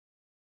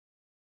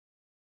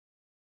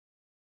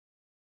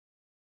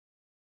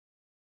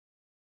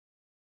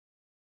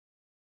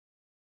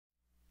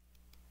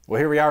Well,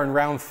 here we are in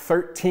round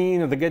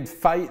 13 of the good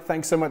fight.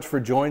 Thanks so much for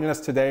joining us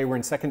today. We're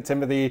in 2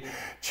 Timothy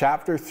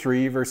chapter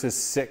 3, verses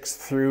 6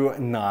 through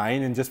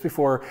 9. And just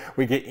before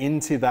we get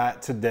into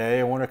that today,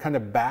 I want to kind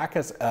of back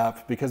us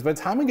up, because by the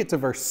time we get to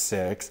verse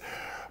 6,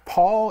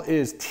 Paul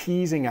is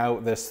teasing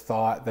out this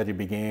thought that he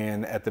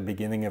began at the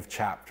beginning of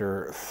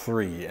chapter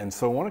 3. And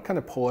so I want to kind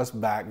of pull us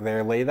back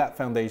there, lay that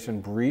foundation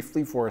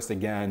briefly for us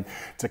again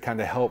to kind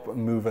of help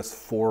move us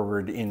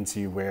forward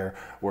into where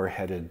we're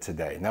headed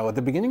today. Now, at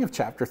the beginning of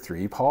chapter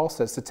 3, Paul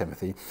says to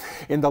Timothy,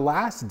 "In the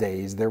last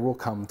days there will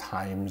come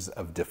times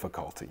of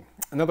difficulty."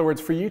 In other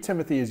words, for you,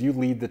 Timothy, as you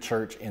lead the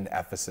church in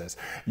Ephesus,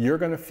 you're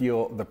going to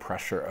feel the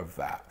pressure of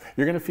that.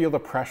 You're going to feel the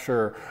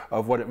pressure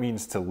of what it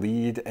means to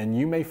lead, and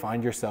you may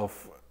find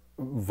yourself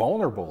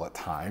vulnerable at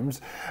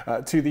times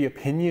to the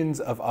opinions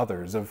of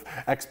others, of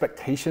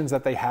expectations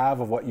that they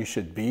have of what you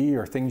should be,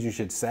 or things you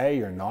should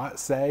say or not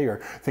say, or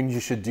things you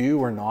should do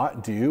or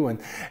not do.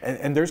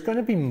 And there's going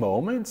to be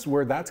moments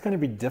where that's going to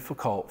be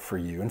difficult for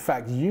you. In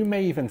fact, you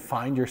may even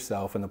find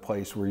yourself in a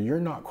place where you're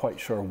not quite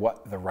sure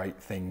what the right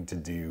thing to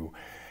do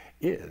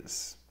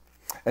is.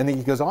 And then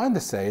he goes on to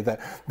say that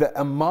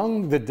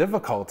among the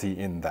difficulty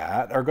in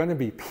that are going to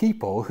be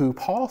people who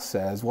Paul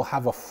says will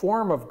have a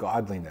form of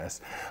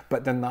godliness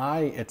but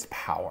deny its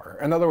power.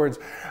 In other words,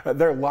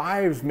 their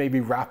lives may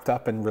be wrapped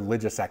up in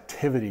religious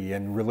activity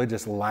and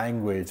religious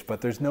language, but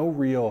there's no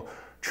real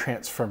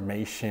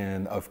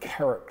transformation of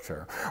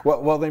character.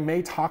 While they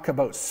may talk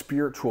about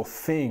spiritual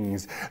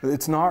things,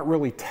 it's not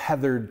really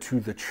tethered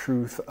to the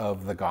truth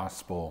of the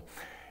gospel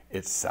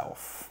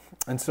itself.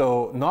 And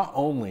so not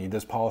only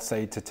does Paul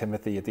say to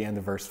Timothy at the end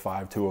of verse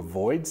 5 to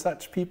avoid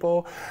such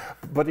people,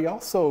 but he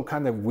also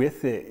kind of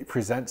with it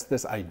presents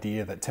this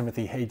idea that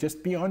Timothy, hey,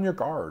 just be on your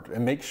guard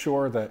and make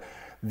sure that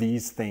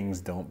these things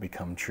don't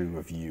become true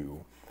of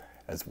you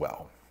as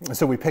well. And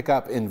so we pick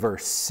up in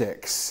verse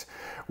 6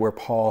 where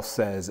Paul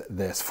says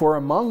this, "For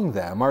among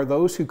them are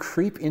those who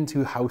creep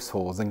into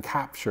households and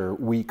capture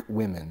weak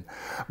women,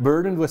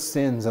 burdened with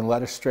sins and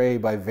led astray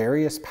by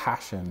various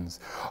passions,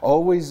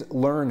 always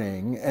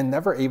learning and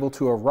never able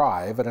to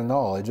arrive at a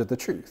knowledge of the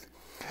truth.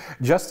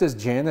 Just as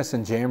Jannes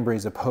and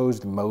Jambres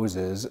opposed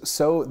Moses,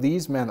 so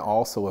these men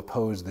also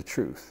oppose the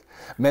truth,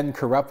 men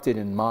corrupted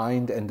in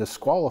mind and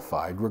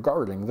disqualified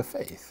regarding the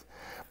faith.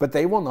 But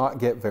they will not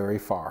get very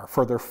far,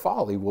 for their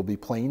folly will be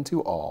plain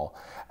to all,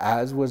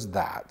 as was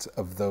that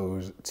of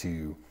those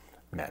two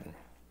men."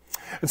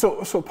 And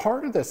so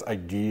part of this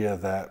idea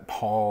that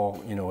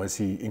Paul, as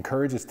he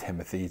encourages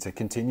Timothy to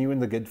continue in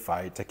the good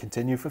fight, to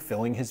continue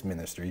fulfilling his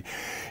ministry,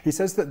 he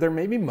says that there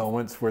may be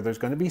moments where there's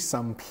going to be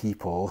some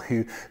people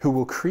who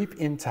will creep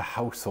into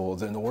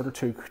households in order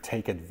to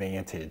take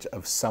advantage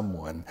of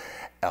someone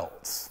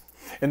else.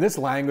 And this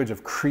language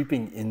of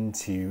creeping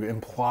into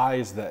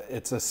implies that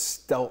it's a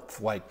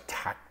stealth-like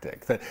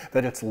tactic, that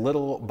it's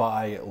little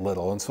by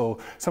little. And so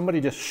somebody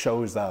just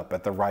shows up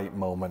at the right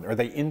moment, or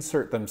they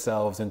insert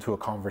themselves into a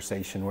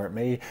conversation where it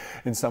may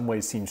in some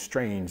ways seem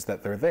strange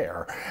that they're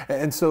there.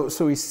 And so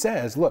he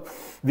says, look,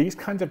 these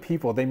kinds of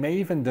people, they may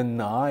even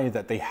deny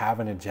that they have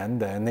an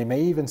agenda, and they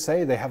may even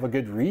say they have a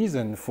good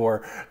reason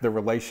for the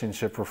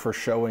relationship or for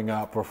showing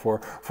up or for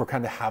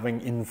kind of having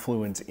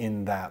influence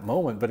in that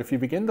moment. But if you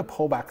begin to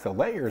pull back the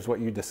layers, what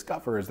you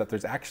discover is that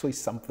there's actually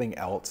something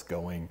else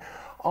going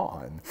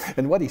on.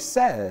 And what he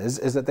says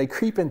is that they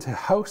creep into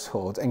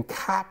households and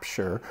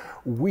capture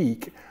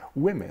weak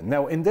women.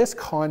 Now, in this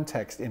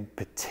context in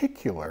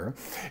particular,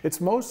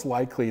 it's most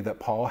likely that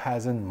Paul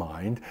has in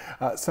mind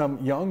some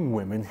young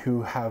women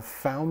who have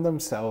found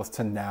themselves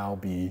to now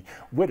be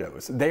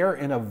widows. They are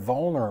in a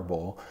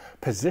vulnerable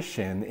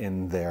position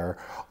in their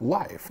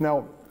life.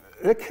 Now,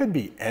 it could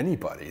be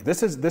anybody.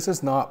 This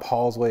is not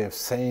Paul's way of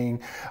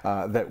saying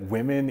that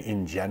women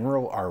in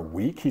general are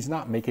weak. He's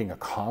not making a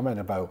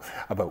comment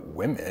about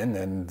women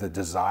and the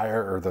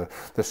desire or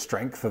the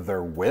strength of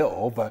their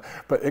will, but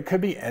it could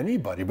be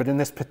anybody. But in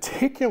this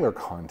particular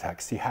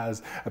context, he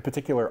has a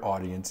particular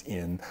audience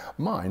in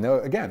mind. Now,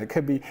 again, it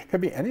could be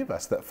any of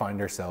us that find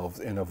ourselves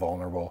in a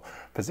vulnerable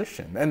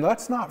position. And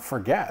let's not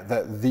forget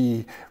that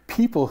the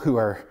people who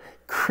are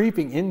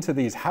creeping into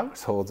these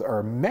households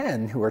are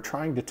men who are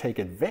trying to take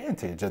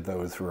advantage of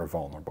those who are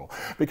vulnerable.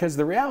 Because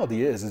the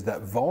reality is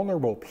that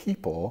vulnerable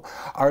people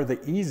are the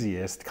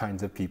easiest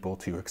kinds of people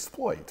to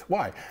exploit.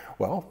 Why?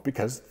 Well,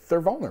 because they're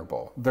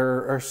vulnerable.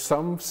 There are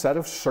some set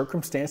of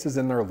circumstances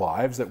in their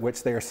lives at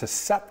which they are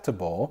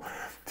susceptible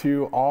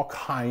to all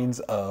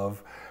kinds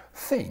of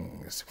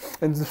things.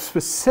 And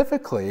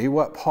specifically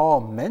what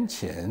Paul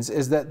mentions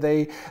is that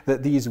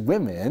these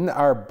women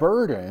are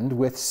burdened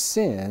with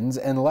sins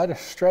and led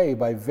astray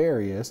by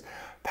various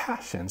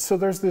passions. So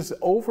there's this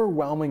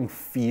overwhelming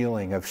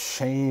feeling of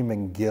shame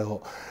and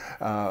guilt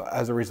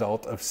as a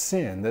result of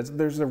sin.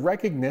 There's a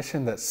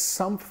recognition that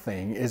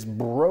something is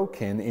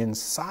broken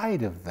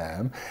inside of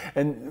them,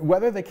 and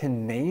whether they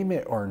can name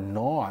it or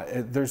not,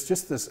 there's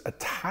just this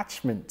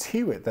attachment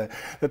to it, that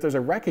there's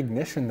a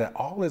recognition that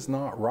all is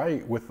not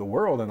right with the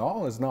world and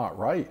all is not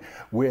right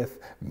with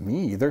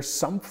me. There's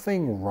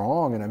something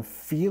wrong, and I'm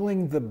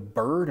feeling the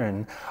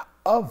burden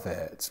of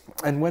it.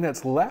 And when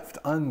it's left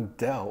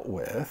undealt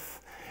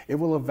with, it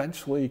will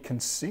eventually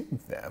consume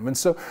them. And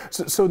so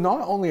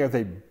not only are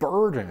they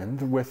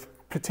burdened with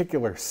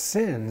particular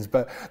sins,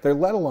 but they're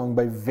led along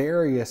by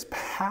various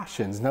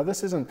passions. Now,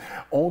 this isn't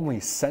only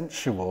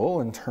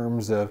sensual in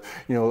terms of,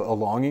 a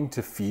longing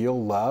to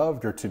feel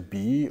loved or to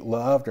be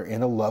loved or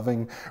in a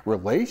loving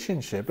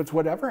relationship. It's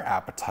whatever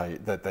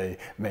appetite that they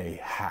may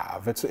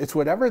have. It's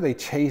whatever they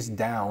chase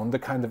down to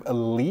kind of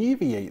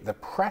alleviate the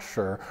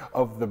pressure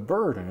of the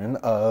burden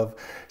of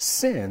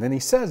sin. And he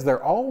says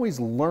they're always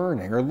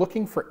learning or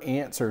looking for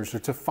answers or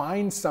to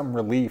find some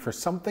relief or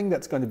something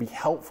that's going to be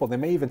helpful. They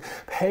may even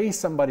pay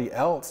somebody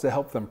else to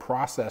help them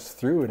process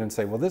through it and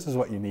say, well, this is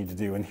what you need to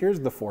do, and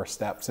here's the 4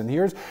 steps, and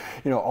here's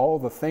all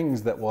the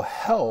things that will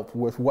help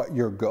with what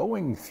you're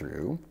going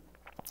through.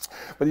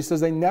 But he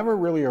says they never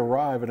really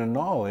arrive at a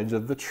knowledge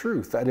of the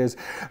truth. That is,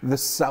 the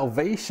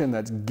salvation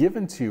that's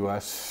given to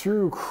us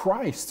through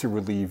Christ to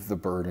relieve the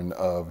burden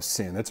of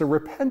sin. It's a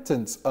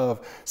repentance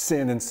of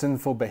sin and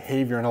sinful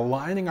behavior and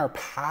aligning our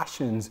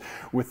passions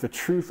with the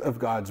truth of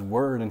God's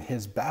word and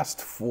his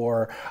best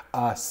for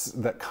us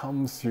that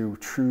comes through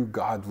true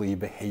godly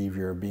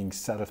behavior, being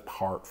set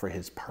apart for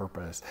his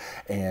purpose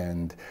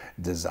and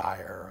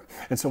desire.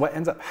 And so what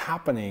ends up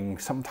happening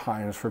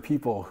sometimes for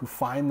people who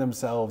find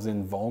themselves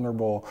in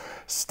vulnerable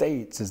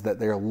states is that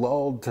they're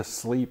lulled to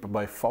sleep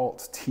by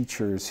false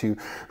teachers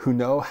who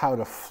know how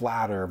to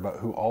flatter, but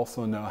who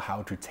also know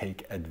how to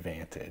take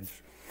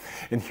advantage.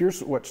 And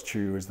here's what's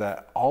true, is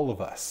that all of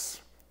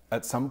us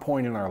at some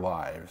point in our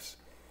lives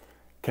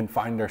can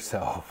find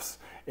ourselves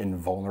in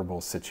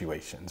vulnerable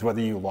situations. Whether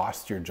you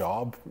lost your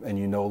job and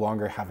you no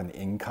longer have an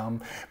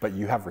income, but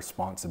you have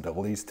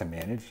responsibilities to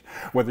manage.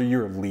 Whether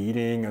you're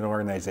leading an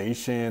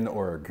organization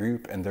or a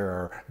group and there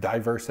are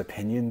diverse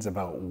opinions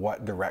about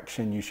what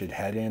direction you should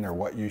head in or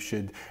what you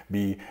should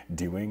be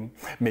doing.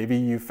 Maybe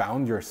you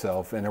found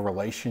yourself in a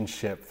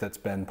relationship that's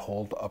been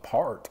pulled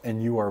apart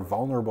and you are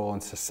vulnerable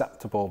and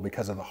susceptible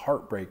because of the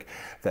heartbreak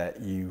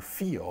that you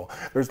feel.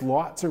 There's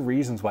lots of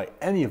reasons why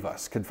any of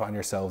us could find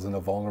ourselves in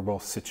a vulnerable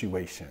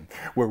situation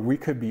where we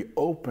could be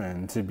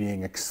open to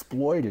being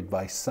exploited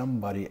by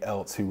somebody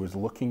else who was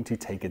looking to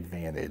take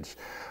advantage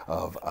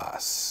of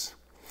us.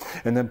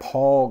 And then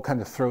Paul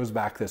kind of throws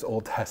back this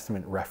Old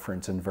Testament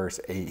reference in verse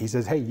 8. He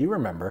says, hey, you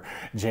remember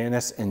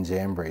Jannes and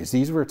Jambres.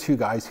 These were 2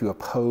 guys who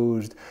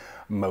opposed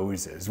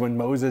Moses. When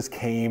Moses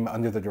came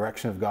under the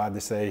direction of God to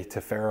say to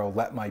Pharaoh,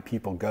 let my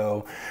people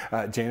go,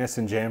 Jannes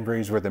and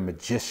Jambres were the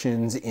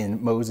magicians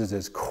in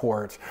Moses's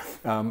court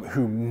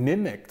who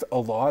mimicked a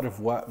lot of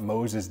what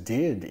Moses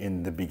did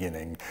in the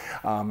beginning.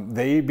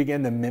 They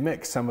began to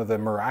mimic some of the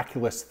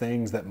miraculous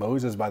things that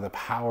Moses, by the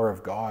power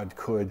of God,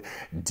 could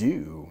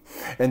do.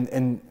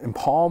 And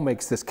Paul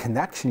makes this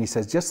connection. He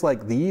says, just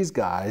like these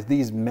guys,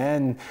 these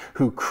men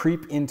who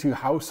creep into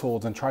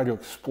households and try to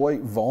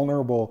exploit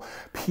vulnerable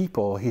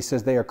people, he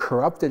says, they are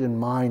corrupted in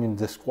mind and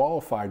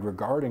disqualified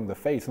regarding the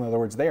faith. In other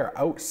words, they are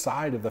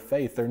outside of the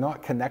faith. They're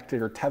not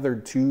connected or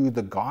tethered to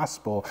the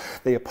gospel.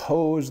 They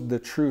oppose the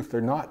truth.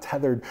 They're not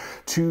tethered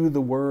to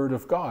the word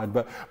of God.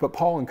 But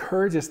Paul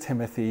encourages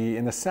Timothy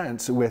in a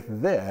sense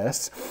with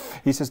this.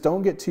 He says,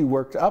 don't get too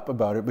worked up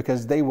about it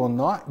because they will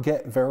not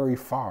get very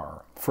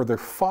far. For their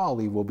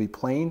folly will be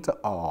plain to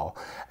all,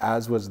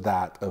 as was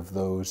that of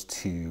those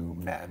 2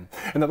 men.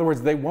 In other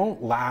words, they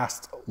won't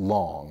last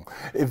long.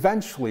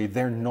 Eventually,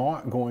 they're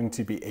not going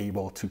to be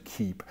able to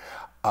keep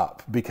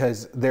up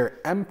because their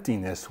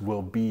emptiness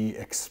will be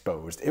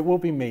exposed. It will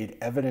be made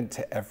evident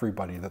to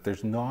everybody that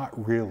there's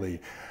not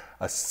really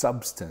a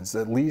substance,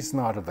 at least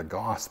not of the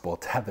gospel,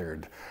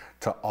 tethered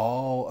to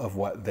all of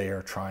what they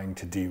are trying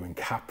to do in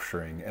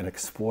capturing and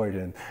exploit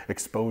and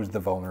expose the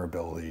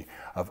vulnerability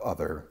of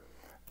other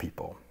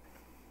people.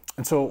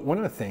 And so one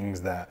of the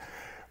things that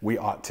we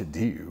ought to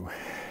do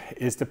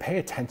is to pay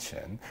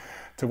attention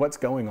to what's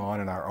going on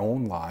in our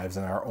own lives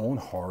and our own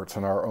hearts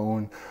and our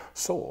own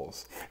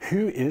souls.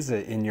 Who is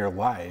it in your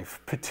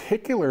life,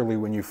 particularly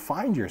when you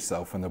find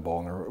yourself in a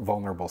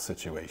vulnerable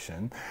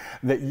situation,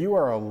 that you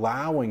are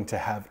allowing to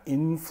have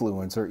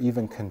influence or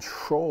even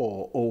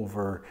control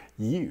over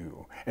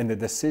you and the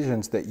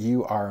decisions that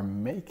you are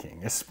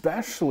making,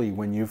 especially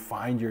when you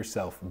find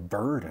yourself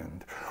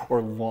burdened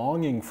or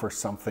longing for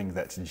something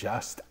that's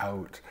just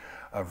out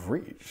of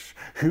reach?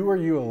 Who are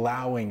you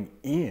allowing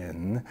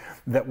in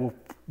that will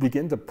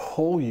begin to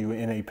pull you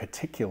in a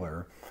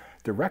particular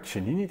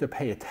direction? You need to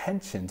pay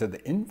attention to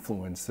the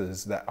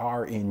influences that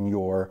are in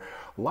your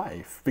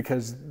life,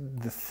 because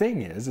the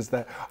thing is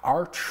that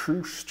our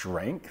true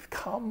strength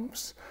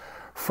comes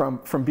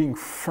from being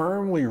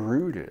firmly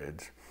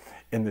rooted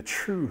in the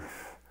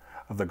truth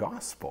of the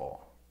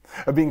gospel,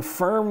 of being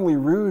firmly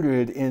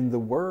rooted in the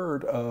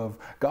word of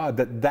God,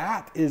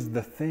 that is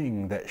the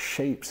thing that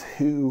shapes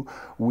who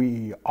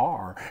we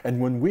are. And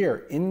when we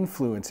are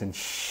influenced and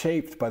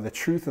shaped by the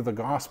truth of the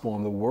gospel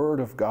and the word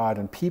of God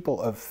and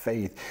people of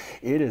faith,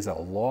 it is a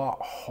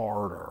lot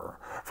harder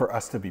for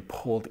us to be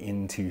pulled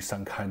into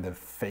some kind of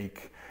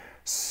fake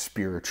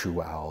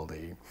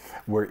spirituality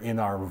where in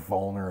our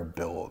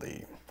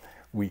vulnerability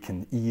we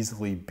can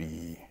easily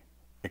be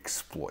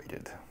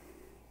exploited.